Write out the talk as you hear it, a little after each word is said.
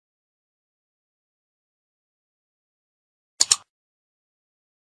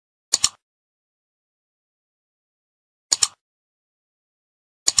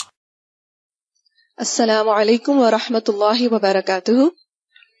Assalamu alaikum wa rahmatullahi wa barakatuhu.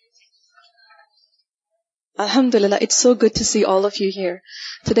 Alhamdulillah, it's so good to see all of you here.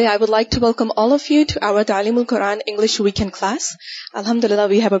 Today I would like to welcome all of you to our Ta'limul Quran English Weekend class. Alhamdulillah,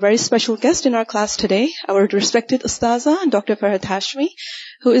 we have a very special guest in our class today, our respected Ustaza, Dr. Farhat Hashmi,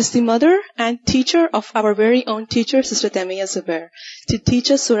 who is the mother and teacher of our very own teacher, Sister Taimiyyah Zubair, to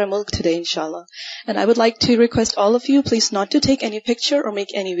teach us Surah Al Mulk today, inshallah. And I would like to request all of you, please not to take any picture or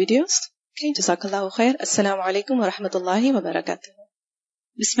make any videos. Okay, Jazakallah khair. Assalamu alaikum wa rahmatullahi wa barakatuh.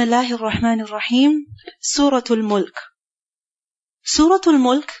 Bismillahir Rahmanir Rahim. Surah Al Mulk. Surah Al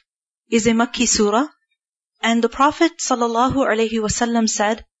Mulk is a Makki surah, and the Prophet sallallahu alaihi wasallam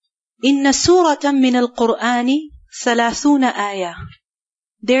said, "Inna suratan min al-Qur'ani thalathuna ayah."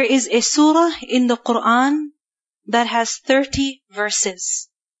 There is a surah in the Quran that has 30 verses.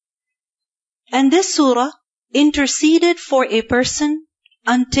 And this surah interceded for a person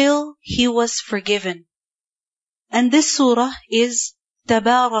until he was forgiven. And this surah is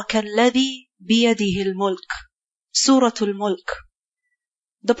تبارك الذي بيده الملك, Surah Al Mulk.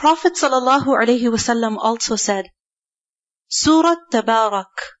 The Prophet sallallahu alaihi wasallam also said, Surah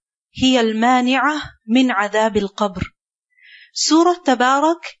Tabarak هي المانعة من عذاب القبر. Surah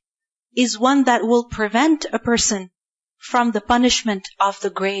Tabarak is one that will prevent a person from the punishment of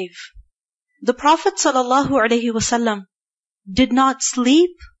the grave. The Prophet sallallahu alaihi wasallam did not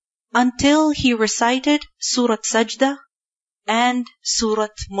sleep until he recited Surah Sajda and Surah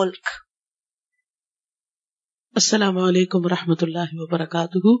Mulk. Assalamu alaikum wa rahmatullahi wa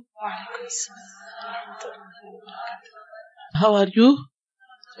barakatuhu. How are you?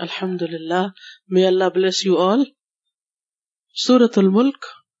 Alhamdulillah. May Allah bless you all. Surah Al Mulk,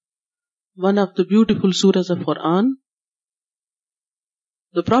 one of the beautiful surahs of Quran.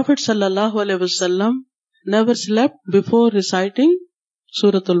 The Prophet sallallahu alaihi wasallam never slept before reciting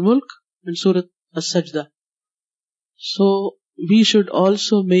Surah Al Mulk and Surah As-Sajda. So we should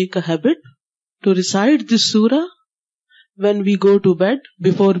also make a habit to recite this surah when we go to bed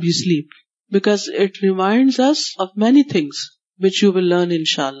before we sleep, because it reminds us of many things which you will learn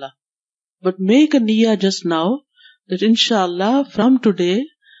inshallah. But make a niyyah just now that inshallah from today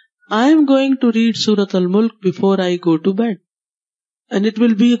I am going to read Surah Al Mulk before I go to bed. And it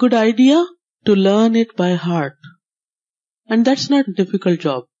will be a good idea to learn it by heart. And that's not a difficult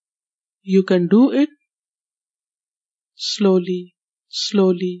job. You can do it slowly,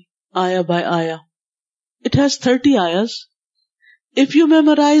 ayah by ayah. It has 30 ayahs. If you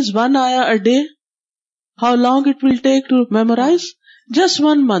memorize one ayah a day, how long it will take to memorize? Just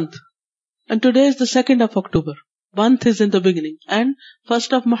 1 month. And today is the 2nd of October. Month is in the beginning. And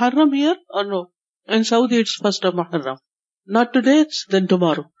 1st of Muharram here, or no? In Saudi it's 1st of Muharram. Not today, then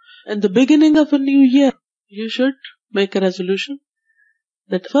tomorrow. And the beginning of a new year, you should make a resolution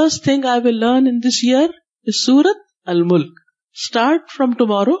that first thing I will learn in this year is Surah Al Mulk. Start from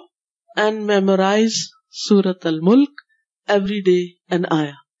tomorrow and memorize Surah Al Mulk every day an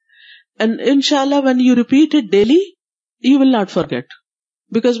ayah. And inshallah when you repeat it daily, you will not forget.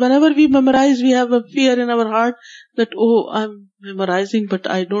 Because whenever we memorize, we have a fear in our heart that, oh, I'm memorizing but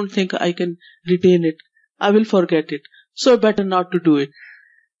I don't think I can retain it. I will forget it. So better not to do it.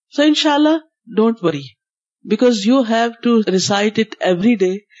 So inshallah, don't worry. Because you have to recite it every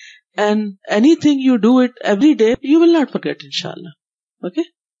day. And anything you do it every day, you will not forget inshallah. Okay?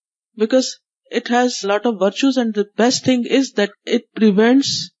 Because it has a lot of virtues, and the best thing is that it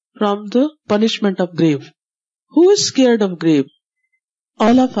prevents from the punishment of grave. Who is scared of grave?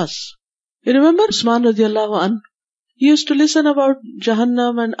 All of us. You remember Usman radiallahu anh? He used to listen about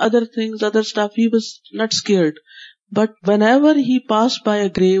Jahannam and other things, other stuff. He was not scared. But whenever he passed by a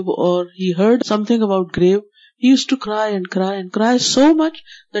grave or he heard something about grave, he used to cry and cry and cry so much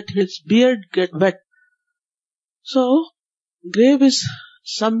that his beard get wet. So, grave is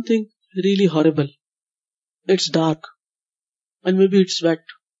something really horrible. It's dark. And maybe it's wet.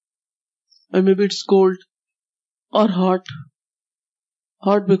 And maybe it's cold. Or hot.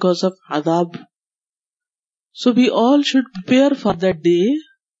 Hot because of adab. So we all should prepare for that day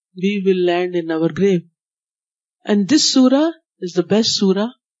we will land in our grave. And this surah is the best surah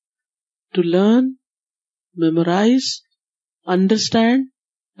to learn, memorize, understand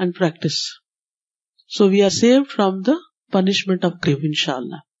and practice. So we are saved from the punishment of grave,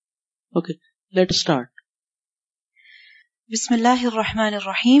 inshallah. Okay, let's start. Bismillahir Rahmanir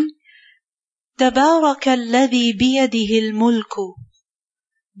Rahim. تبارك الذي بيده الملك.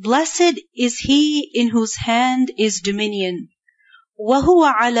 Blessed is he in whose hand is dominion. وهو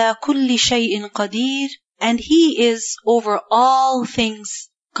على كل شيء قدير. And he is over all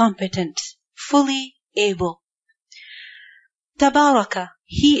things competent, fully able. Tabaraka,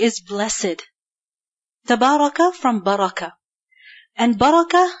 he is blessed. Tabaraka from baraka. And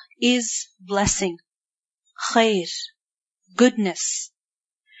baraka is blessing, khair, goodness.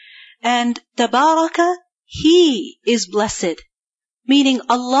 And tabaraka, He is blessed, meaning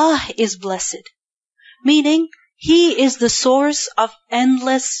Allah is blessed, meaning He is the source of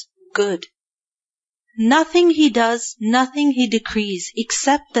endless good. Nothing He does, nothing He decrees,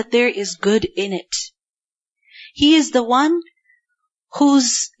 except that there is good in it. He is the one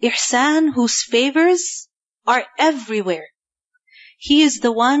whose ihsan, whose favors are everywhere. He is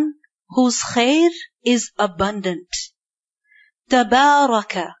the one whose khair is abundant.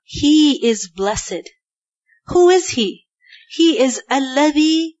 Tabaraka, He is blessed. Who is He? He is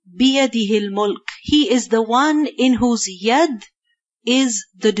alladhi biyadihi al-mulk. He is the one in whose yad is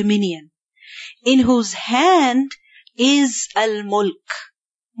the dominion, in whose hand is al-mulk.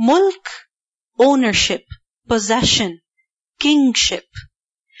 Mulk, ownership, possession, kingship.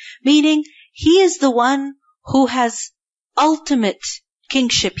 Meaning, He is the one who has ultimate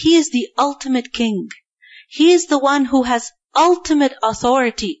kingship. He is the ultimate king. He is the one who has ultimate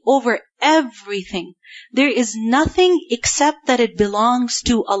authority over everything. There is nothing except that it belongs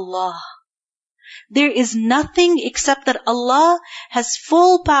to Allah. There is nothing except that Allah has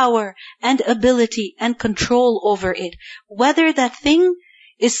full power and ability and control over it. Whether that thing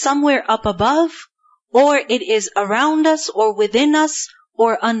is somewhere up above, or it is around us, or within us,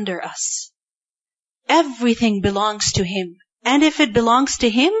 or under us. Everything belongs to Him. And if it belongs to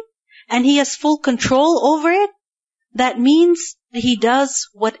Him, and He has full control over it, that means that He does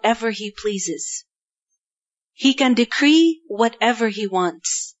whatever He pleases. He can decree whatever He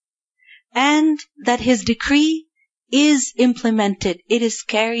wants. And that His decree is implemented. It is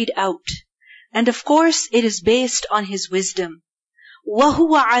carried out. And of course, it is based on His wisdom.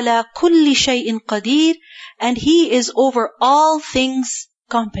 وَهُوَ عَلَى كُلِّ شَيْءٍ قَدِيرٍ. And He is over all things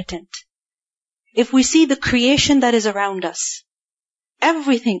competent. If we see the creation that is around us,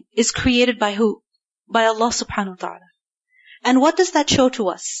 everything is created by who? By Allah subhanahu wa ta'ala. And what does that show to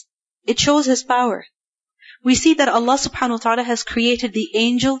us? It shows His power. We see that Allah subhanahu wa ta'ala has created the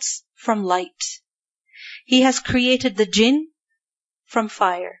angels from light. He has created the jinn from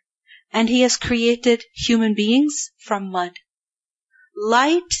fire. And He has created human beings from mud.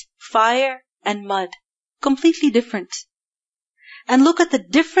 Light, fire, and mud. Completely different. And look at the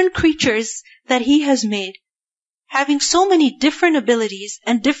different creatures that He has made, having so many different abilities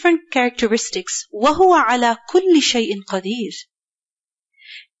and different characteristics. وَهُوَ عَلَى كُلِّ شَيْءٍ قَدِيرٍ.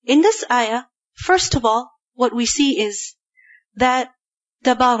 In this ayah, first of all, what we see is that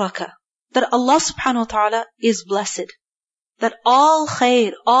tabaraka, that Allah subhanahu wa ta'ala is blessed, that all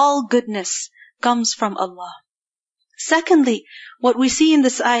khair, all goodness comes from Allah. Secondly, what we see in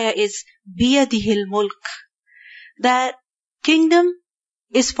this ayah is biyadihi al-mulk, that kingdom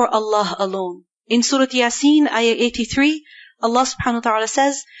is for Allah alone. In Surah Yasin, ayah 83, Allah subhanahu wa ta'ala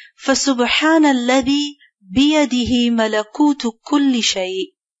says, فَسُبْحَانَ الَّذِي بِيَدِهِ مَلَكُوتُ كُلِّ شَيْءٍ.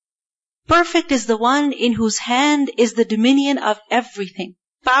 Perfect is the one in whose hand is the dominion of everything,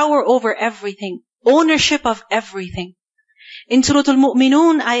 power over everything, ownership of everything. In Surah Al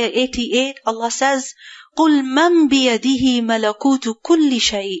Mu'minun, ayah 88, Allah says, قُلْ مَنْ بِيَدِهِ مَلَكُوتُ كُلِّ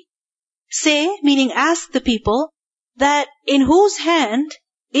شَيْءٍ. Say, meaning ask the people, that in whose hand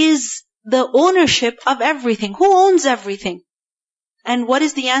is the ownership of everything? Who owns everything? And what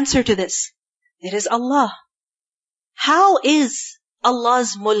is the answer to this? It is Allah. How is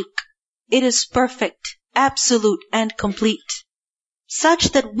Allah's mulk? It is perfect, absolute, and complete, such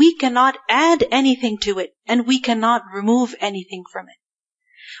that we cannot add anything to it, and we cannot remove anything from it.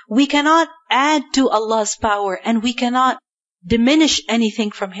 We cannot add to Allah's power, and we cannot diminish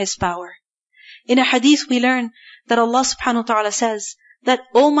anything from His power. In a hadith we learn that Allah subhanahu wa ta'ala says that,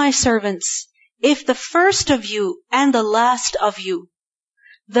 O my servants, if the first of you and the last of you,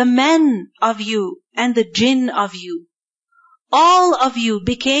 the men of you and the jinn of you, all of you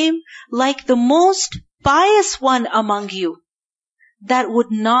became like the most pious one among you, that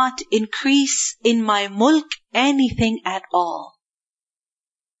would not increase in my mulk anything at all.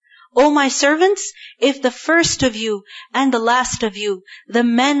 O my servants, if the first of you and the last of you, the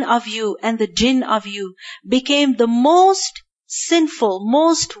men of you and the jinn of you, became the most sinful,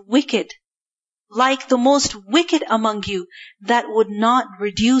 most wicked, like the most wicked among you, that would not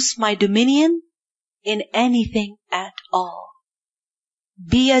reduce my dominion in anything at all.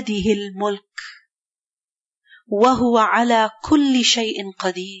 بِيَدِهِ الْمُلْكِ وَهُوَ عَلَى كُلِّ شَيْءٍ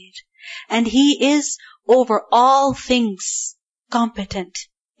قَدِيرٍ. And He is over all things competent,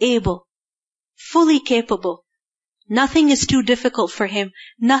 able, fully capable. Nothing is too difficult for Him.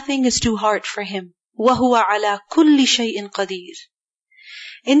 Nothing is too hard for Him. وَهُوَ عَلَى كُلِّ شَيْءٍ قَدِيرٍ.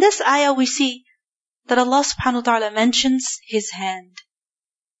 In this ayah we see that Allah subhanahu wa ta'ala mentions His hand.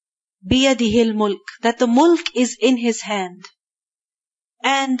 بِيَدِهِ الْمُلْكِ, that the mulk is in His hand.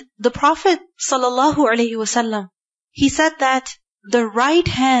 And the Prophet sallallahu alaihi wasallam, he said that the right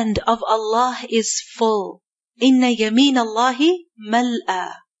hand of Allah is full. إِنَّ يَمِينَ اللَّهِ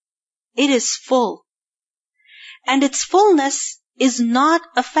مَلْأَى. It is full. And its fullness is not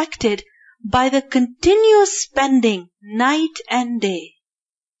affected by the continuous spending night and day.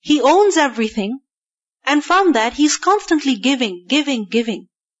 He owns everything, and from that He's constantly giving.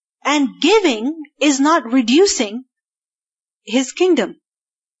 And giving is not reducing His kingdom.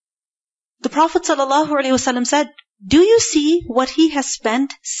 The Prophet ﷺ said, do you see what He has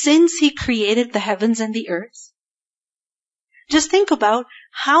spent since He created the heavens and the earth? Just think about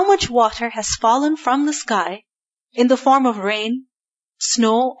how much water has fallen from the sky in the form of rain,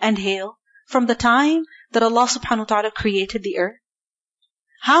 snow, and hail from the time that Allah subhanahu wa ta'ala created the earth.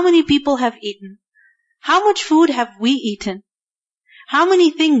 How many people have eaten? How much food have we eaten? How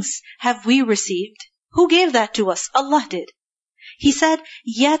many things have we received? Who gave that to us? Allah did. He said,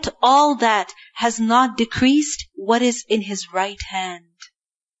 yet all that has not decreased what is in His right hand.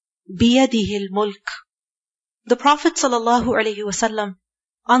 بِيَدِهِ الْمُلْكِ. The Prophet ﷺ,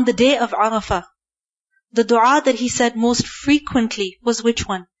 on the day of Arafah, the dua that he said most frequently was which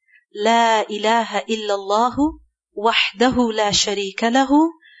one? لا إله إلا الله وحده لا شريك له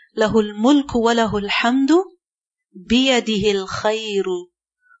له الملك وله الحمد بيده الخير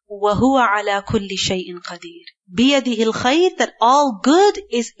وهو على كل شيء قدير. بيده الخير, that all good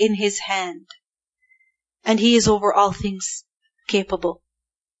is in His hand, and He is over all things capable.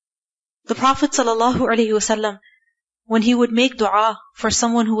 The Prophet ﷺ, when he would make dua for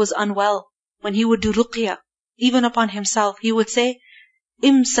someone who was unwell, when he would do ruqya, even upon himself, he would say,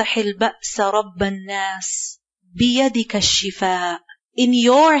 امسح البأس رب الناس بيدك الشفاء. In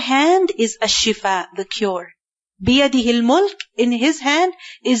your hand is ash-shifa, the cure. بيده الملك, in His hand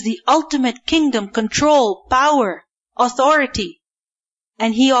is the ultimate kingdom, control, power, authority.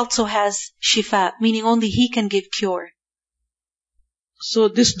 And He also has shifa, meaning only He can give cure. So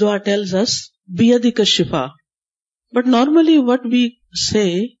this dua tells us, biyadika shifa. But normally what we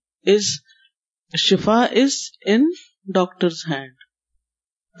say is, shifa is in doctor's hand.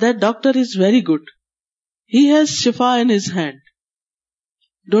 That doctor is very good. He has shifa in his hand.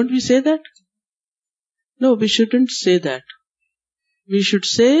 Don't we say that? No, we shouldn't say that. We should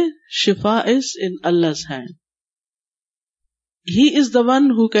say, shifa is in Allah's hand. He is the one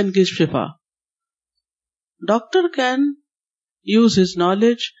who can give shifa. Doctor can use his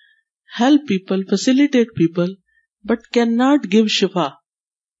knowledge, help people, facilitate people, but cannot give shifa.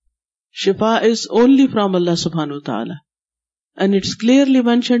 Shifa is only from Allah subhanahu wa ta'ala. And it's clearly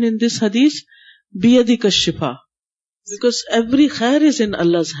mentioned in this hadith, biyadika shifa. Because every khair is in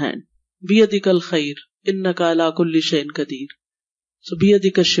Allah's hand. Biyadika khair, innaka ala kulli shayin kathir. So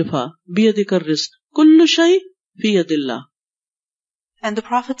biyadika shifa, biyadika rizq, kullu shay fi yadillah. And the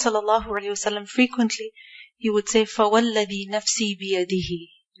Prophet ﷺ frequently, he would say, فَوَالَّذِي نَفْسِي بِيَدِهِ,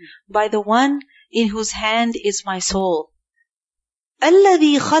 by the one in whose hand is my soul.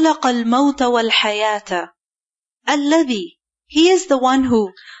 الَّذِي خَلَقَ الْمَوْتَ وَالْحَيَاةَ. الَّذِي, He is the one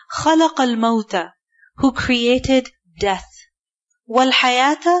who خَلَقَ الْمَوْتَ, who created death,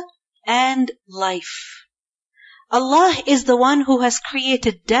 وَالْحَيَاةَ, and life. Allah is the one who has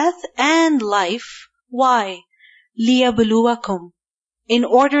created death and life. Why? لِيَبْلُوَكُمْ, in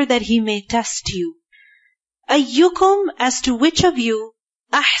order that He may test you. أَيُّكُمْ, as to which of you,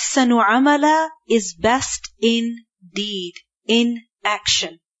 أَحْسَنُ عَمَلًا, is best in deed, in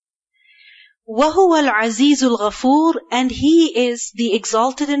action. وَهُوَ الْعَزِيزُ الْغَفُورُ, and He is the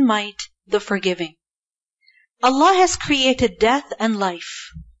exalted in might, the forgiving. Allah has created death and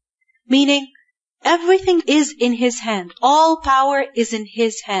life, meaning everything is in His hand. All power is in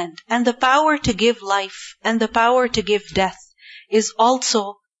His hand, and the power to give life and the power to give death is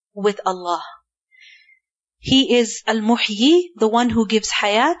also with Allah. He is Al-Muhyi, the one who gives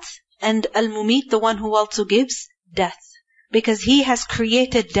hayat, and Al-Mumit, the one who also gives death, because He has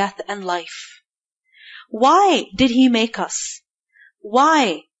created death and life. Why did He make us?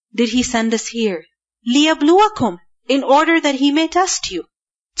 Why did He send us here? لِيَبْلُوَكُمْ, in order that He may test you.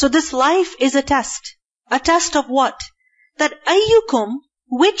 So this life is a test. A test of what? That أَيُّكُمْ,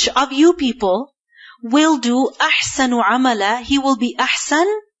 which of you people will do أَحْسَنُ عَمَلًا, he will be ahsan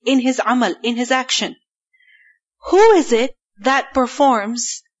in his amal, in his action. Who is it that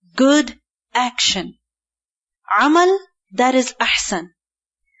performs good action? Amal, that is ahsan.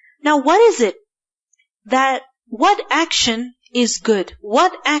 Now what is it that, what action is good?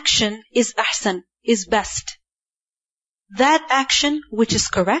 What action is ahsan, is best? That action which is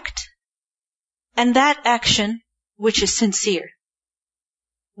correct, and that action which is sincere,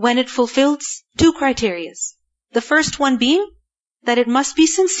 when it fulfills two criteria. The first one being that it must be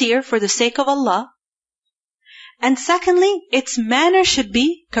sincere for the sake of Allah, and secondly, its manner should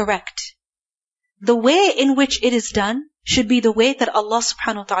be correct. The way in which it is done should be the way that Allah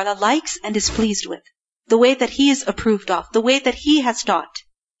subhanahu wa ta'ala likes and is pleased with, the way that He is approved of, the way that He has taught,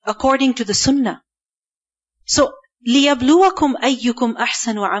 according to the sunnah. So, لِيَبْلُوَكُمْ أَيُّكُمْ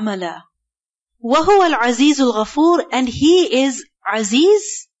أَحْسَنُ عَمَلًا وَهُوَ الْعَزِيزُ الْغَفُورُ, and He is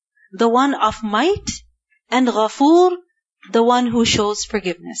Aziz, the one of might, and Ghafoor, the one who shows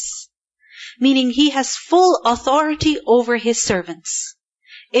forgiveness. Meaning He has full authority over His servants.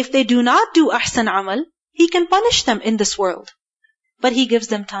 If they do not do ahsan amal, He can punish them in this world. But He gives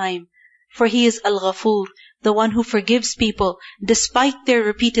them time, for He is Al-Ghafoor, the one who forgives people despite their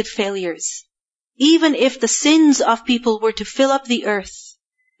repeated failures. Even if the sins of people were to fill up the earth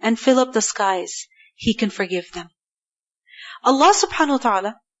and fill up the skies, He can forgive them. Allah subhanahu wa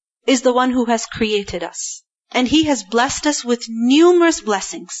ta'ala is the one who has created us. And He has blessed us with numerous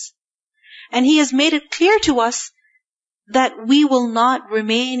blessings. And He has made it clear to us that we will not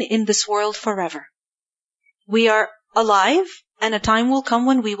remain in this world forever. We are alive, and a time will come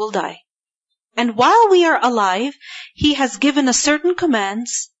when we will die. And while we are alive, He has given us certain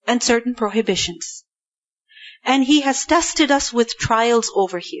commands and certain prohibitions. And He has tested us with trials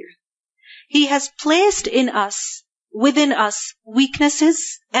over here. He has placed within us,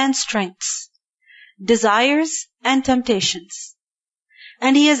 weaknesses and strengths, desires and temptations.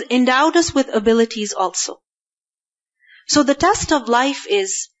 And He has endowed us with abilities also. So the test of life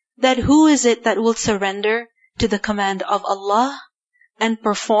is that who is it that will surrender to the command of Allah and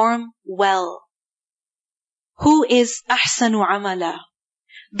perform well? Who is ahsanu amala?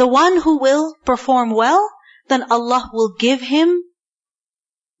 The one who will perform well, then Allah will give him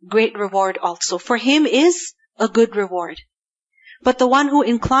great reward also. For him is a good reward. But the one who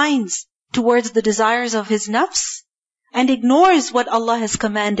inclines towards the desires of his nafs and ignores what Allah has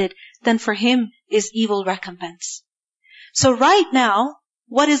commanded, then for him is evil recompense. So right now,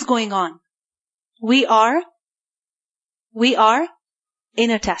 what is going on? We are in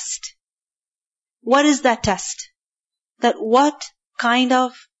a test. What is that test? That what kind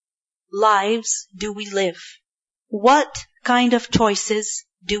of lives do we live? What kind of choices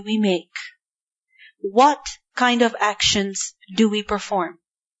do we make? What kind of actions do we perform?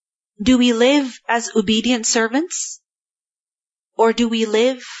 Do we live as obedient servants? Or do we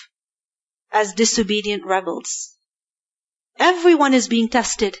live as disobedient rebels? Everyone is being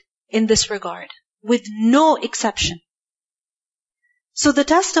tested in this regard, with no exception. So the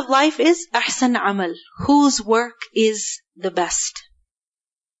test of life is ahsan amal, whose work is the best.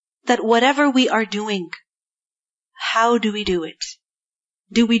 That whatever we are doing, how do we do it?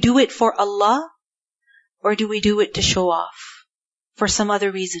 Do we do it for Allah? Or do we do it to show off for some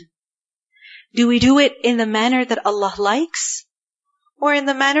other reason? Do we do it in the manner that Allah likes? Or in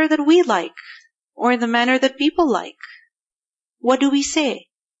the manner that we like? Or in the manner that people like? What do we say?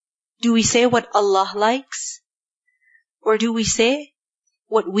 Do we say what Allah likes? Or do we say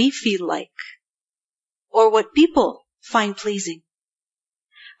what we feel like? Or what people find pleasing?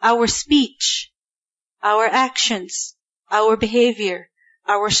 Our speech, our actions, our behavior,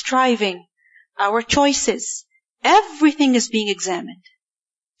 our striving, our choices, everything is being examined.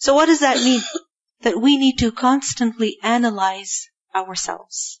 So what does that mean? That we need to constantly analyze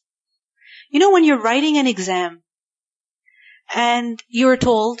ourselves. You know, when you're writing an exam and you're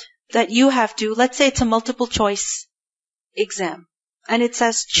told that you have to, let's say it's a multiple choice exam, and it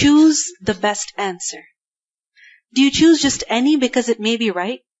says choose the best answer. Do you choose just any because it may be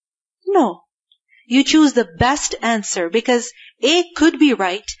right? No. You choose the best answer because A could be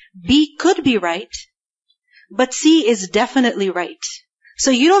right, B could be right, but C is definitely right.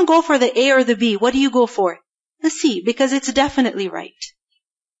 So you don't go for the A or the B. What do you go for? The C, because it's definitely right.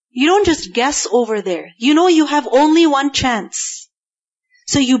 You don't just guess over there. You know you have only one chance.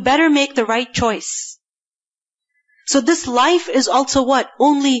 So you better make the right choice. So this life is also what?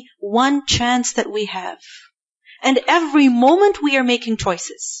 Only one chance that we have. And every moment we are making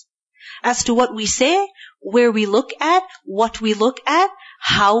choices. As to what we say, where we look at, what we look at,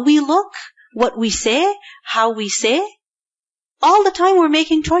 how we look, what we say, how we say. All the time we're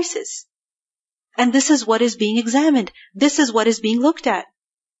making choices. And this is what is being examined. This is what is being looked at.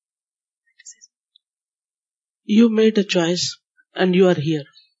 You made a choice and you are here.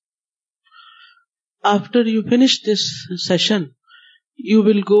 After you finish this session, you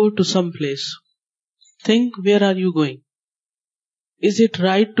will go to some place. Think, where are you going? Is it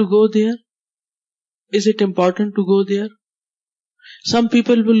right to go there? Is it important to go there? Some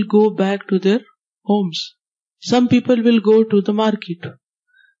people will go back to their homes. Some people will go to the market.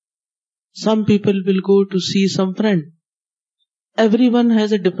 Some people will go to see some friend. Everyone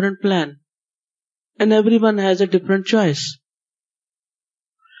has a different plan. And everyone has a different choice.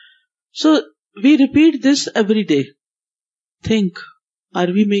 So, we repeat this every day. Think, are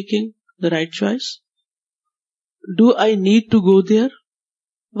we making the right choice? Do I need to go there?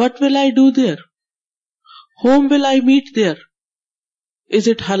 What will I do there? Whom will I meet there? Is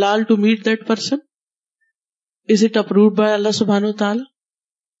it halal to meet that person? Is it approved by Allah subhanahu wa ta'ala?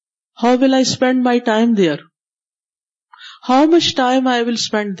 How will I spend my time there? How much time I will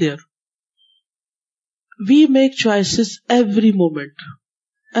spend there? We make choices every moment.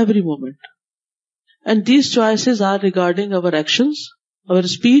 Every moment. And these choices are regarding our actions, our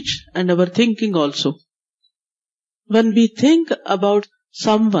speech, and our thinking also. When we think about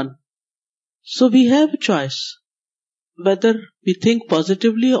someone, so we have a choice, whether we think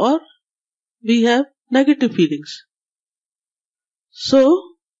positively or we have negative feelings. So,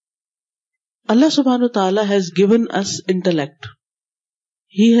 Allah subhanahu wa ta'ala has given us intellect.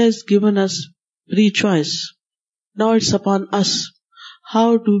 He has given us free choice. Now it's upon us.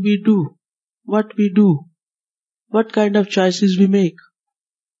 How do we do? What we do? What kind of choices we make?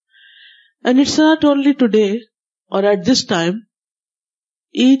 And it's not only today or at this time.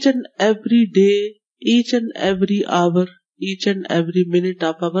 Each and every day, each and every hour, each and every minute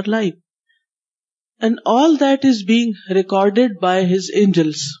of our life. And all that is being recorded by His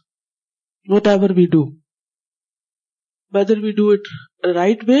angels. Whatever we do. Whether we do it the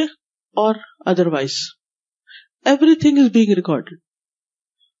right way or otherwise. Everything is being recorded.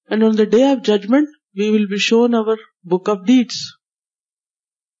 And on the day of judgment, we will be shown our book of deeds.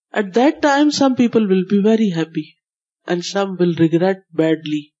 At that time, some people will be very happy. And some will regret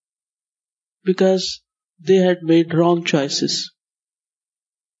badly. Because they had made wrong choices.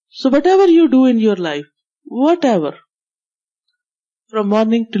 So whatever you do in your life, whatever, from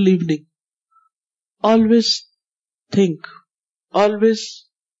morning till evening, always think, always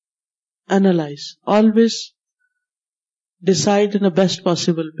analyze, always decide in the best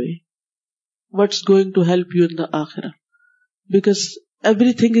possible way what's going to help you in the akhirah. Because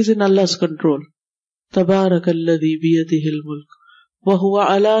everything is in Allah's control. Tabarakalladhi biyadihil mulk wa huwa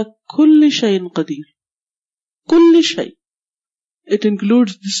ala kulli shayin qadir. Kulli shay. It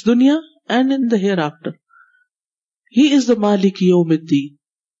includes this dunya and in the hereafter. He is the Maliki Yawmiddin.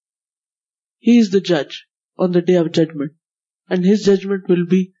 He is the judge on the day of judgment. And His judgment will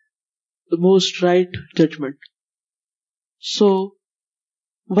be the most right judgment. So,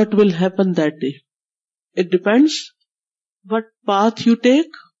 what will happen that day? It depends what path you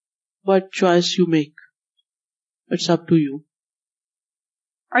take, what choice you make. It's up to you.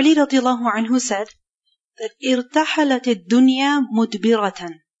 Ali radiallahu anhu said that irtahalat ad-dunya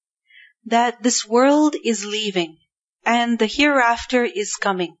mudbiratan, that this world is leaving and the hereafter is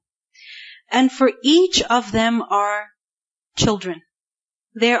coming. And for each of them are children.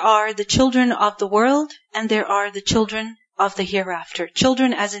 There are the children of the world and there are the children of the hereafter.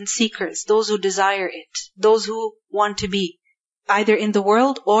 Children as in seekers, those who desire it, those who want to be either in the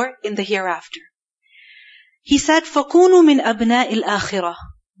world or in the hereafter. He said, فَكُونُوا مِنْ أَبْنَاءِ الْآخِرَةِ,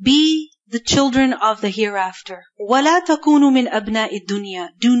 be the children of the hereafter. وَلَا تَكُونُوا مِنْ أَبْنَاءِ الدُّنْيَا,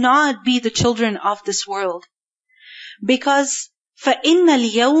 do not be the children of this world. Because فَإِنَّ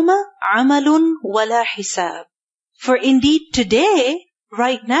الْيَوْمَ عَمَلٌ وَلَا حِسَابٌ, for indeed today,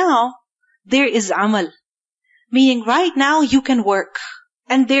 right now, there is amal. Meaning right now you can work.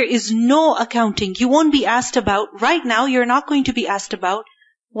 And there is no accounting. You won't be asked about, right now you're not going to be asked about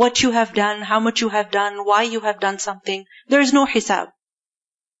what you have done, how much you have done, why you have done something. There is no hisab.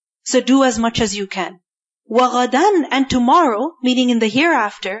 So do as much as you can. وَغَدًا, and tomorrow, meaning in the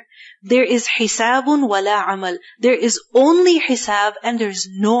hereafter, there is hisabun wala amal. There is only hisab and there is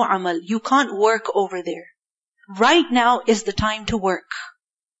no amal. You can't work over there. Right now is the time to work.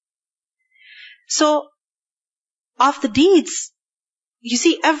 So, of the deeds, you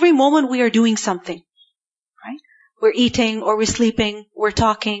see, every moment we are doing something, right? We're eating or we're sleeping, we're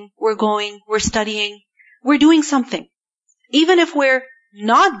talking, we're going, we're studying, we're doing something. Even if we're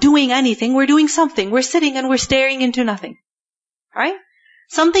not doing anything, we're doing something. We're sitting and we're staring into nothing, right?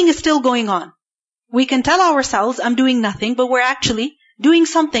 Something is still going on. We can tell ourselves, I'm doing nothing, but we're actually doing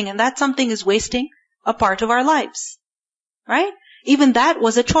something, and that something is wasting a part of our lives, right? Even that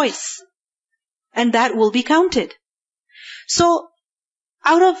was a choice, and that will be counted. So,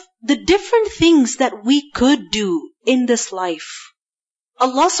 out of the different things that we could do in this life,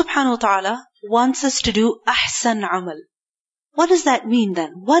 Allah subhanahu wa ta'ala wants us to do ahsan amal. What does that mean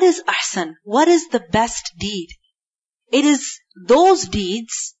then? What is ahsan? What is the best deed? It is those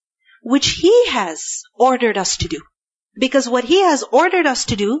deeds which He has ordered us to do. Because what He has ordered us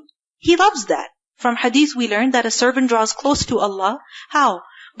to do, He loves that. From hadith we learned that a servant draws close to Allah. How?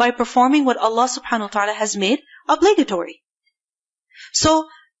 By performing what Allah subhanahu wa ta'ala has made obligatory. So,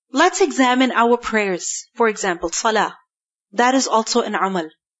 let's examine our prayers. For example, salah. That is also an amal.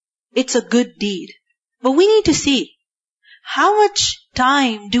 It's a good deed. But we need to see, how much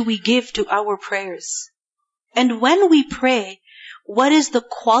time do we give to our prayers? And when we pray, what is the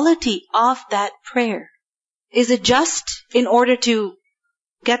quality of that prayer? Is it just in order to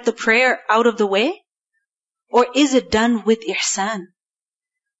get the prayer out of the way? Or is it done with ihsan?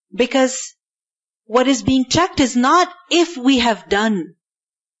 Because what is being checked is not if we have done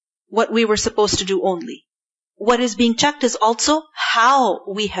what we were supposed to do only. What is being checked is also how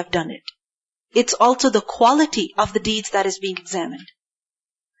we have done it. It's also the quality of the deeds that is being examined.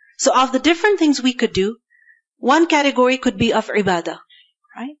 So of the different things we could do, one category could be of ibadah,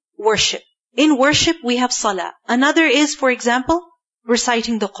 right? Worship. In worship we have salah. Another is, for example,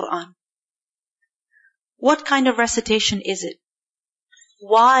 reciting the Quran. What kind of recitation is it?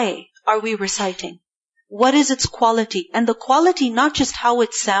 Why are we reciting? What is its quality? And the quality, not just how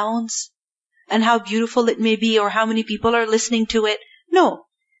it sounds and how beautiful it may be or how many people are listening to it. No.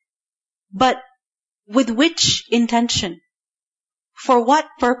 But with which intention? For what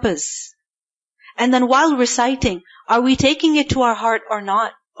purpose? And then while reciting, are we taking it to our heart or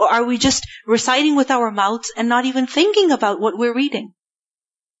not? Or are we just reciting with our mouths and not even thinking about what we're reading?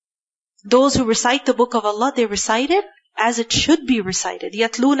 Those who recite the book of Allah, they recite it as it should be recited.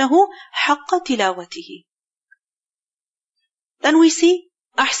 يَتْلُونَهُ حَقَّ تِلَاوَتِهِ. Then we see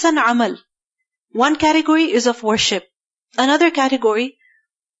ahsan amal. One category is of worship. Another category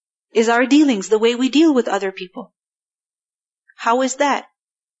is our dealings, the way we deal with other people. How is that?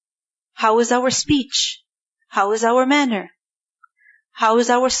 How is our speech? How is our manner? How is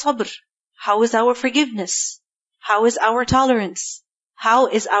our sabr? How is our forgiveness? How is our tolerance? How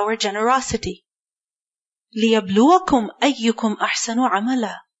is our generosity? لِيَبْلُوَكُمْ أَيُّكُمْ أَحْسَنُ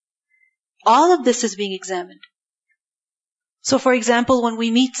عَمَلًا. All of this is being examined. So for example, when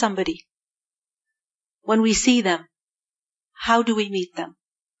we meet somebody, when we see them, how do we meet them?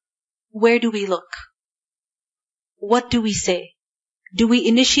 Where do we look? What do we say? Do we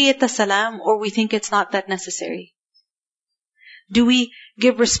initiate the salam or we think it's not that necessary? Do we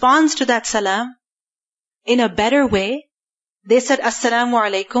give response to that salam in a better way? They said, Assalamu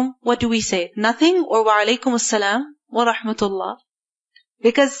alaikum. What do we say? Nothing? Or wa alaikum assalam wa rahmatullah?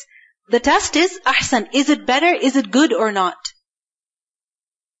 Because the test is ahsan. Is it better? Is it good or not?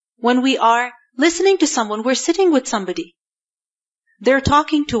 When we are listening to someone, we're sitting with somebody. They're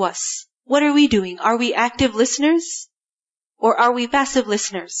talking to us. What are we doing? Are we active listeners? Or are we passive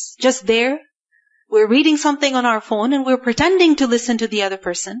listeners? Just there? We're reading something on our phone and we're pretending to listen to the other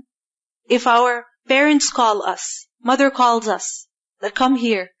person. If our parents call us, mother calls us, that come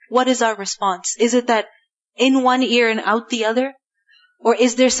here, what is our response? Is it that in one ear and out the other? Or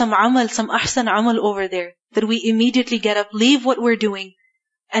is there some amal, some ahsan amal over there, that we immediately get up, leave what we're doing,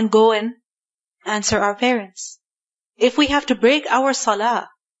 and go and answer our parents? If we have to break our salah,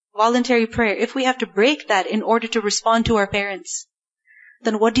 voluntary prayer, if we have to break that in order to respond to our parents,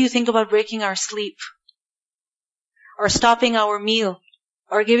 then what do you think about breaking our sleep? Or stopping our meal?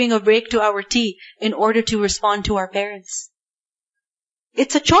 Or giving a break to our tea in order to respond to our parents?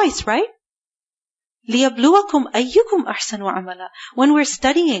 It's a choice, right? لِيَبْلُوَكُمْ أَيُّكُمْ أَحْسَنُ عَمَلًا. When we're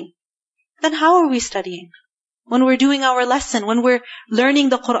studying, then how are we studying? When we're doing our lesson, when we're learning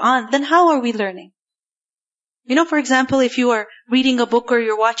the Quran, then how are we learning? You know, for example, if you are reading a book or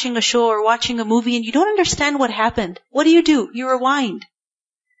you're watching a show or watching a movie and you don't understand what happened, what do? You rewind.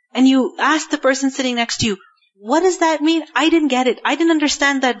 And you ask the person sitting next to you, what does that mean? I didn't get it. I didn't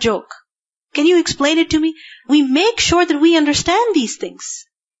understand that joke. Can you explain it to me? We make sure that we understand these things.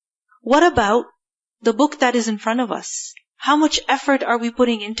 What about the book that is in front of us? How much effort are we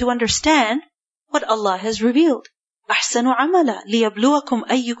putting in to understand what Allah has revealed? أَحْسَنُ عَمَلًا لِيَبْلُوَكُمْ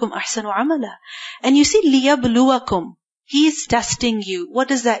أَيُّكُمْ أَحْسَنُ عَمَلًا. And you see, لِيَبْلُوَكُمْ. He is testing you. What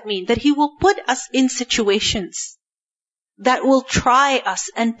does that mean? That He will put us in situations that will try us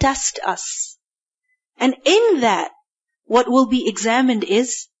and test us. And in that, what will be examined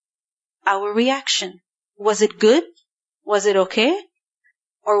is our reaction. Was it good? Was it okay?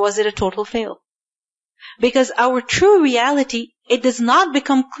 Or was it a total fail? Because our true reality, it does not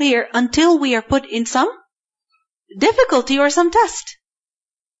become clear until we are put in some difficulty or some test.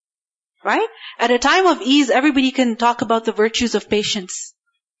 Right? At a time of ease, everybody can talk about the virtues of patience.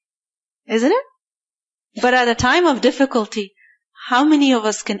 Isn't it? But at a time of difficulty, how many of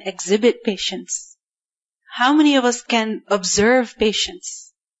us can exhibit patience? How many of us can observe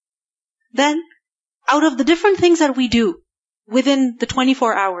patience? then out of the different things that we do within the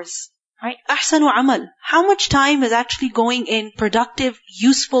 24 hours, right? Ahsanu amal. How much time is actually going in productive,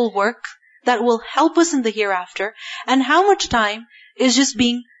 useful work that will help us in the hereafter, and how much time is just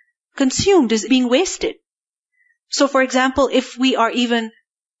being consumed, is being wasted? So for example, if we are even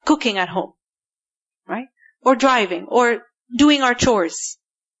cooking at home, right? Or driving, or doing our chores,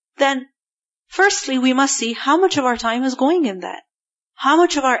 then firstly we must see how much of our time is going in that. How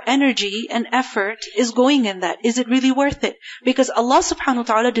much of our energy and effort is going in that? Is it really worth it? Because Allah subhanahu wa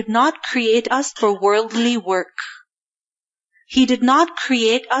ta'ala did not create us for worldly work. He did not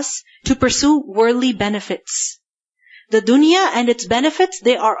create us to pursue worldly benefits. The dunya and its benefits,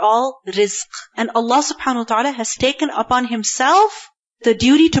 they are all rizq. And Allah subhanahu wa ta'ala has taken upon Himself the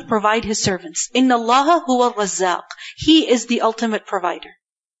duty to provide His servants. Inna Allaha huwa razzaq. He is the ultimate provider.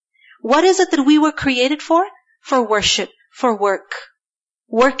 What is it that we were created for? For worship, for work.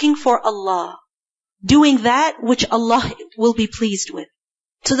 Working for Allah. Doing that which Allah will be pleased with.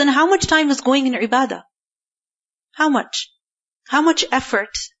 So then how much time is going in ibadah? How much? How much effort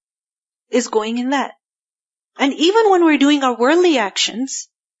is going in that? And even when we're doing our worldly actions,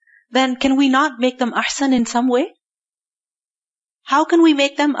 then can we not make them ahsan in some way? How can we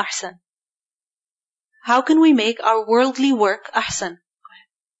make them ahsan? How can we make our worldly work ahsan?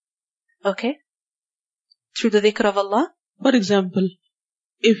 Okay? Through the dhikr of Allah? For example,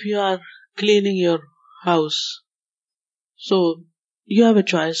 if you are cleaning your house, so you have a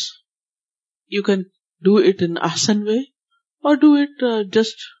choice. You can do it in ahsan way, or do it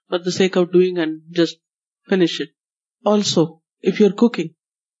just for the sake of doing and just finish it. Also, if you're cooking,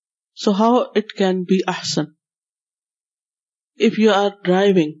 so how it can be ahsan? If you are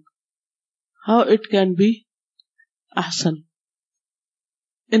driving, how it can be ahsan?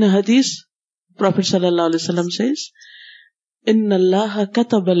 In a hadith, Prophet sallallahu alaihi wasallam says, Inna Allah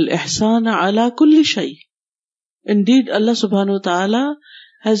kataba al-ihsana ala kulli shay. Indeed, Allah subhanahu wa ta'ala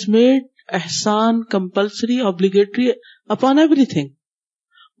has made ihsan compulsory, obligatory upon everything.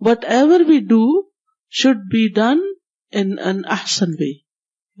 Whatever we do should be done in an ahsan way.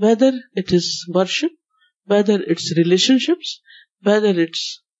 Whether it is worship, whether it's relationships, whether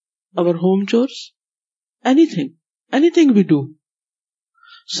it's our home chores, anything we do.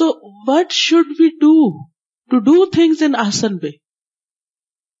 So what should we do to do things in ahsan way?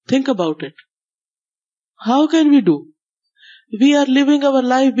 Think about it. How can we do? We are living our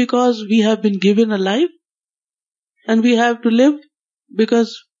life because we have been given a life, and we have to live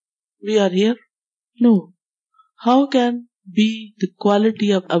because we are here? No. How can be the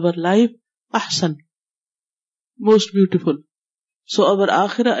quality of our life ahsan? Most beautiful. So our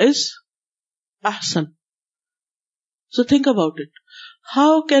akhirah is ahsan. So think about it.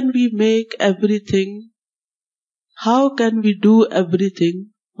 How can we make everything, how can we do everything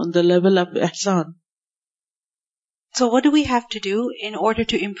on the level of ihsan? So what do we have to do in order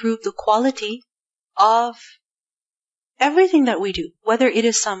to improve the quality of everything that we do? Whether it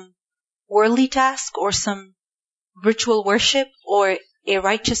is some worldly task or some ritual worship or a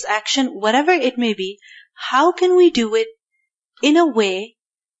righteous action, whatever it may be, how can we do it in a way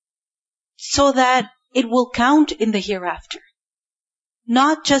so that it will count in the hereafter?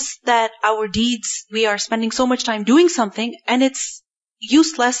 Not just that our deeds, we are spending so much time doing something and it's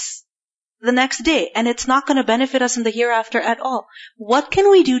useless the next day and it's not going to benefit us in the hereafter at all. What can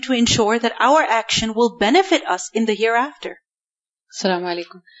we do to ensure that our action will benefit us in the hereafter? Assalamu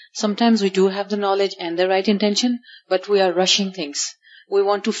alaikum. Sometimes we do have the knowledge and the right intention, but we are rushing things. We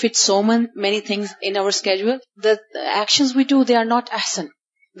want to fit so many things in our schedule. The actions we do, they are not ahsan.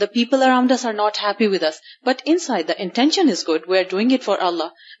 The people around us are not happy with us. But inside, the intention is good. We are doing it for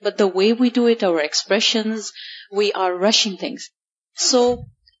Allah. But the way we do it, our expressions, we are rushing things. So,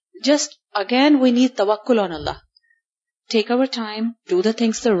 just again, we need tawakkul on Allah. Take our time, do the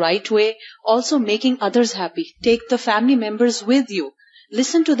things the right way, also making others happy. Take the family members with you.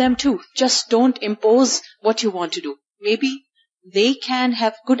 Listen to them too. Just don't impose what you want to do. Maybe they can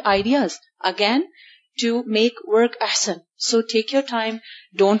have good ideas, again, to make work ahsan. So take your time,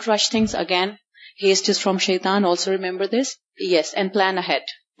 don't rush things again. Haste is from shaitan, also remember this. Yes, and plan ahead.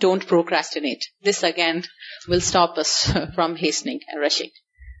 Don't procrastinate. This again will stop us from hastening and rushing.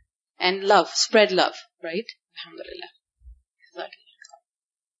 And love, spread love, right? Alhamdulillah.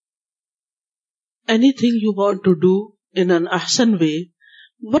 Anything you want to do in an ahsan way,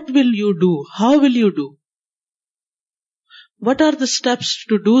 what will you do? How will you do? What are the steps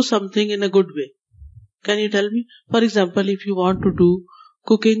to do something in a good way? Can you tell me? For example, if you want to do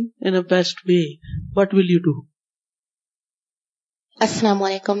cooking in a best way, what will you do? Assalamu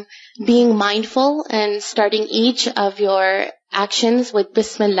alaikum. Being mindful and starting each of your actions with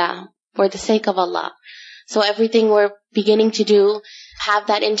Bismillah. for the sake of Allah. So everything we're beginning to do, have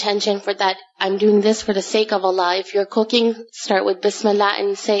that intention for that. I'm doing this for the sake of Allah. If you're cooking, start with Bismillah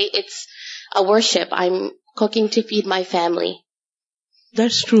and say it's a worship. I'm cooking to feed my family.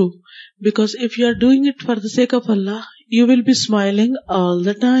 That's true. Because if you are doing it for the sake of Allah, you will be smiling all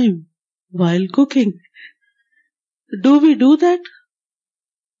the time while cooking. Do we do that?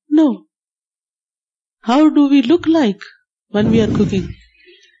 No. How do we look like when we are cooking?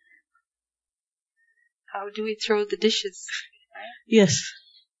 How do we throw the dishes? Yes.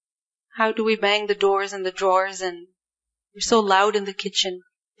 How do we bang the doors and the drawers, and we're so loud in the kitchen,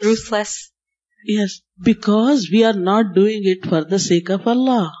 ruthless? Yes, because we are not doing it for the sake of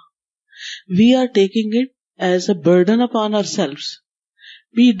Allah. We are taking it as a burden upon ourselves.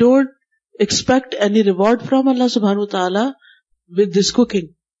 We don't expect any reward from Allah subhanahu wa ta'ala with this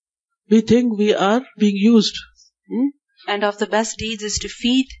cooking. We think we are being used. And of the best deeds is to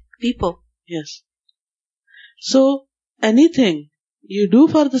feed people. Yes. So, anything you do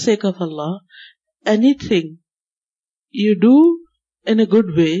for the sake of Allah, anything you do in a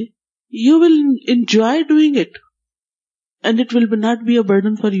good way, you will enjoy doing it. And it will not be a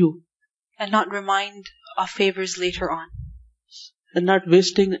burden for you. And not remind of favors later on. And not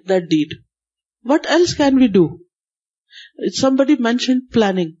wasting that deed. What else can we do? Somebody mentioned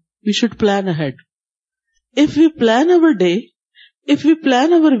planning. We should plan ahead. If we plan our day, if we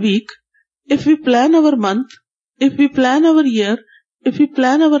plan our week, if we plan our month, if we plan our year, if we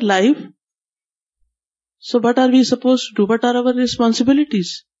plan our life, so what are we supposed to do? What are our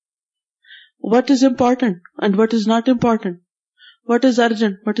responsibilities? What is important and what is not important? What is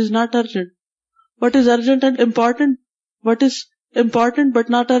urgent? What is not urgent? What is urgent and important? What is important but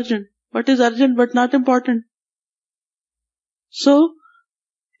not urgent? What is urgent but not important? So,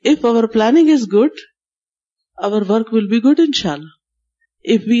 if our planning is good, our work will be good, inshallah.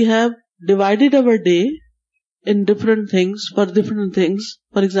 If we have divided our day in different things, for different things,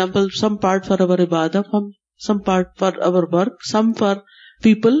 for example, some part for our ibadah, some part for our work, some for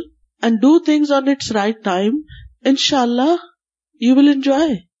people, and do things on its right time, inshallah, you will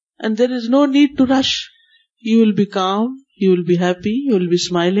enjoy. And there is no need to rush. You will be calm, you will be happy, you will be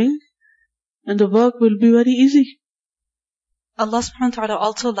smiling, and the work will be very easy. Allah subhanahu wa ta'ala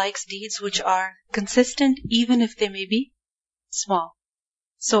also likes deeds which are consistent even if they may be small.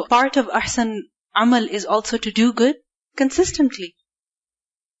 So part of ahsan amal is also to do good consistently.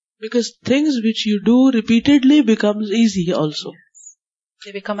 Because things which you do repeatedly becomes easy also.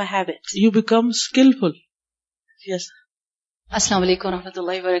 They become a habit. You become skillful. Yes. Assalamu alaikum wa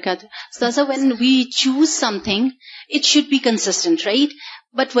rahmatullahi wa barakatuh. So when we choose something, it should be consistent, right?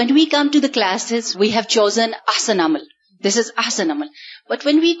 But when we come to the classes, we have chosen ahsan amal. This is ahsan amal. But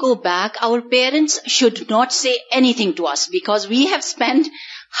when we go back, our parents should not say anything to us because we have spent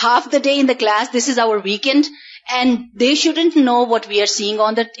half the day in the class. This is our weekend, and they shouldn't know what we are seeing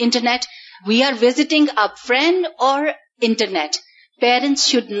on the internet. We are visiting a friend or internet. Parents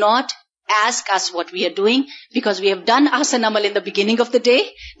should not ask us what we are doing because we have done ahsan amal in the beginning of the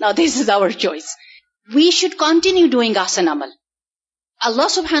day. Now this is our choice. We should continue doing ahsan amal. Allah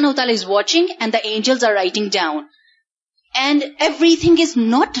subhanahu wa ta'ala is watching and the angels are writing down. And everything is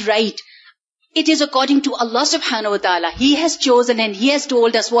not right. It is according to Allah subhanahu wa ta'ala. He has chosen and He has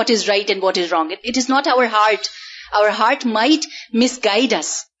told us what is right and what is wrong. It is not our heart. Our heart might misguide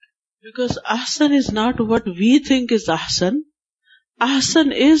us. Because ahsan is not what we think is ahsan.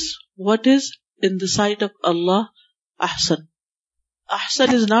 Ahsan is what is in the sight of Allah ahsan.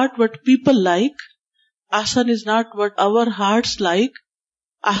 Ahsan is not what people like. Ahsan is not what our hearts like.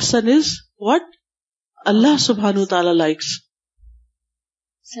 Ahsan is what Allah subhanahu wa ta'ala likes.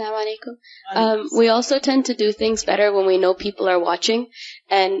 Assalamu alaikum. We also tend to do things better when we know people are watching.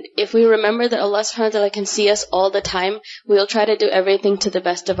 And if we remember that Allah subhanahu wa ta'ala can see us all the time, we'll try to do everything to the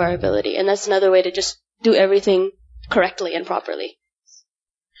best of our ability. And that's another way to just do everything correctly and properly.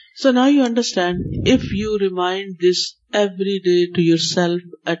 So now you understand, if you remind this every day to yourself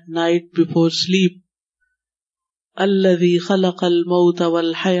at night before sleep, الَّذِي خَلَقَ الْمَوْتَ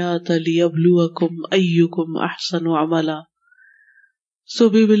وَالْحَيَاةَ لِيَبْلُوَكُمْ أَيُّكُمْ أَحْسَنُ عَمَلًا. So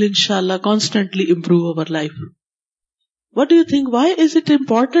we will inshallah constantly improve our life. What do you think? Why is it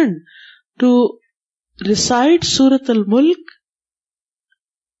important to recite Surah Al Mulk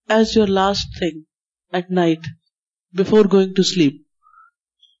as your last thing at night before going to sleep?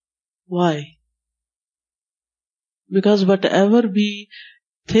 Why? Because whatever we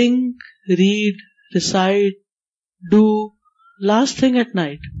think, read, recite, do last thing at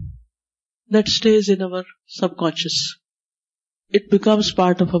night, that stays in our subconscious. It becomes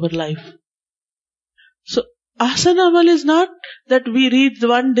part of our life. So Ahsan amal is not that we read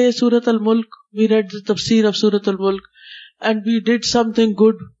one day Surah Al Mulk, we read the tafsir of Surah Al Mulk, and we did something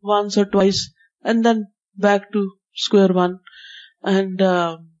good once or twice, and then back to square one, and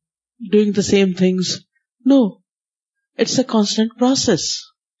doing the same things. No. It's a constant process.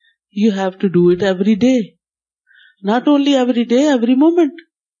 You have to do it every day. Not only every day, every moment.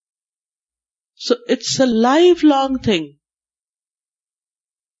 So it's a lifelong thing.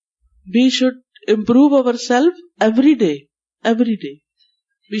 We should improve ourselves every day. Every day.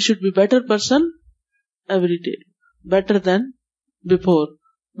 We should be better person every day. Better than before.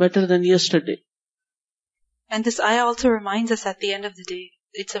 Better than yesterday. And this ayah also reminds us at the end of the day,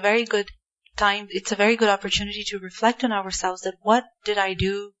 it's a very good time, it's a very good opportunity to reflect on ourselves that what did I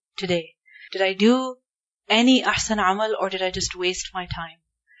do today? Did I do any ahsan amal, or did I just waste my time?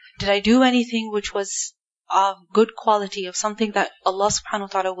 Did I do anything which was of good quality, of something that Allah subhanahu wa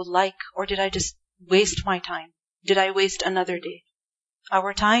ta'ala would like, or did I just waste my time? Did I waste another day?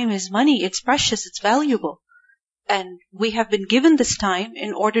 Our time is money, it's precious, it's valuable. And we have been given this time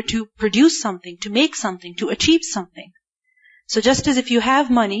in order to produce something, to make something, to achieve something. So just as if you have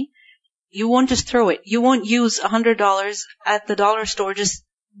money, you won't just throw it. You won't use $100 at the dollar store just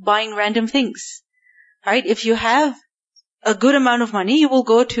buying random things. Right? If you have a good amount of money, you will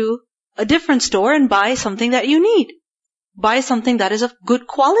go to a different store and buy something that you need. Buy something that is of good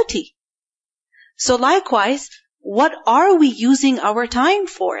quality. So likewise, what are we using our time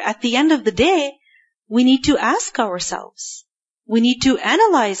for? At the end of the day, we need to ask ourselves. We need to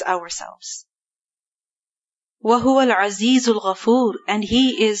analyze ourselves. وَهُوَ الْعَزِيزُ الْغَفُورُ, and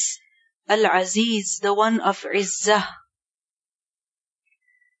He is Al-Aziz, the one of Izzah.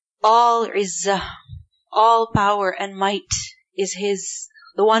 All Izzah, all power and might is His,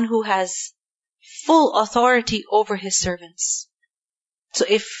 the one who has full authority over His servants. So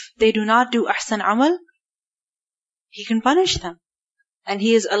if they do not do ahsan amal, He can punish them. And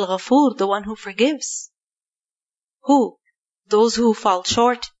He is Al-Ghafur, the one who forgives. Who? Those who fall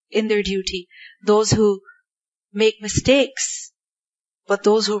short in their duty, those who make mistakes, but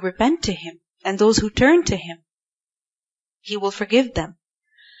those who repent to Him and those who turn to Him, He will forgive them.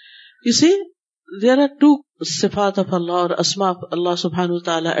 You see, there are two sifat of Allah or asma of Allah subhanahu wa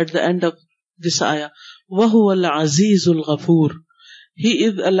ta'ala at the end of this ayah. وَهُوَ الْعَزِيزُ الْغَفُورُ. He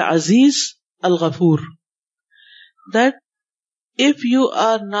is Al-Aziz Al-Ghafur. That if you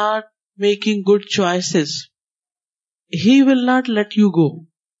are not making good choices, He will not let you go.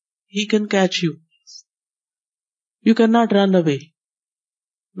 He can catch you. You cannot run away,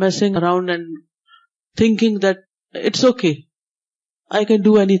 messing around and thinking that it's okay, I can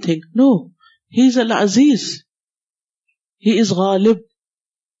do anything. No, He is Al-Aziz. He is Ghalib.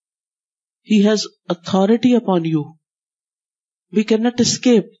 He has authority upon you. We cannot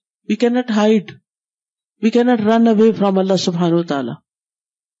escape. We cannot hide. We cannot run away from Allah subhanahu wa ta'ala.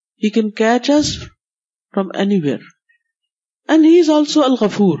 He can catch us from anywhere. And He is also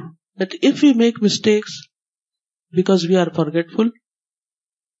Al-Ghafur, that if we make mistakes, because we are forgetful,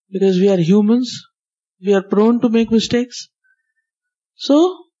 because we are humans, we are prone to make mistakes.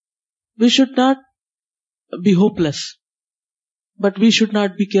 So, we should not be hopeless, but we should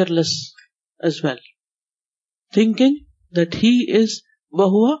not be careless as well. Thinking that He is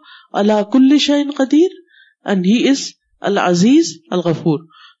وَهُوَ عَلَى كُلِّ شَيْءٍ قَدِيرٌ, and He is Al-Aziz Al-Ghafur.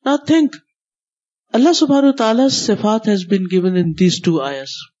 Now think, Allah subhanahu wa ta'ala's sifat has been given in these two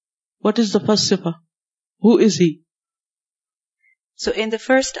ayahs. What is the first sifat? Who is He? So in the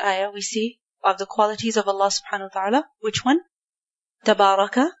first ayah, we see of the qualities of Allah subhanahu wa ta'ala. Which one?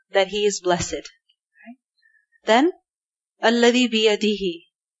 Tabaraka, that He is blessed. Right? Then, Alladhi biyadihi,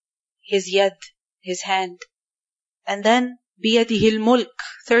 His yad, His hand. And then, biyadihi al-mulk,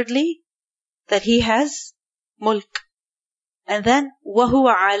 thirdly, that He has mulk. And then,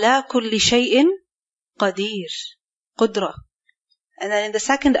 وَهُوَ عَلَى كُلِّ شَيْءٍ قَدِيرٌ, qudra. And then in the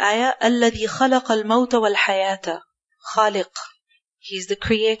second ayah, الَّذِي خَلَقَ الْمَوْتَ وَالْحَيَاةَ, khaliq. He is the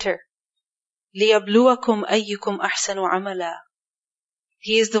creator. لِيَبْلُوَكُمْ أَيُّكُمْ أَحْسَنُ عَمَلًا.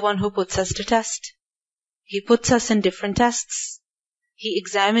 He is the one who puts us to test. He puts us in different tests. He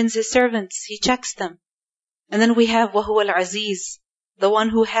examines His servants. He checks them. And then we have وَهُوَ الْعَزِيز, the one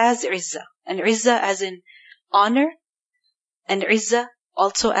who has Izzah. And Izzah as in honor, and Izzah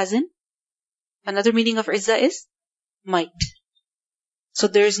also as in, another meaning of Izzah is might. So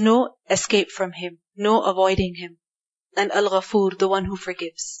there is no escape from Him, no avoiding Him. And Al-Ghafur, the one who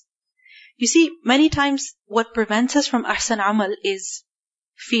forgives. You see, many times what prevents us from ahsan amal is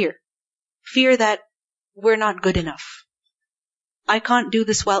fear. Fear that we're not good enough. I can't do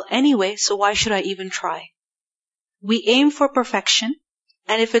this well anyway, so why should I even try? We aim for perfection,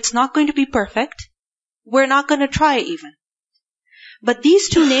 and if it's not going to be perfect, we're not going to try even. But these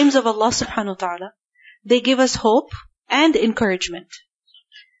two names of Allah subhanahu wa ta'ala, they give us hope and encouragement.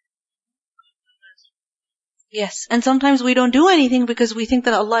 Yes, and sometimes we don't do anything because we think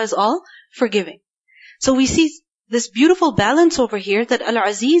that Allah is all forgiving. So we see this beautiful balance over here that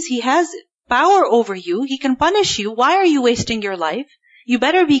Al-Aziz, He has power over you. He can punish you. Why are you wasting your life? You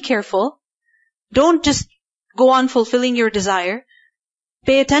better be careful. Don't just go on fulfilling your desire.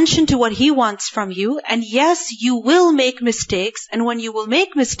 Pay attention to what He wants from you. And yes, you will make mistakes. And when you will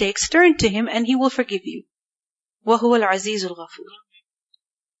make mistakes, turn to Him and He will forgive you. وَهُوَ الْعَزِيزُ الْغَفُورُ.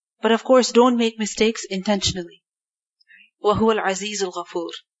 But of course, don't make mistakes intentionally. وَهُوَ الْعَزِيزُ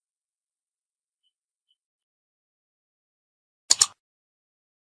الْغَفُورُ.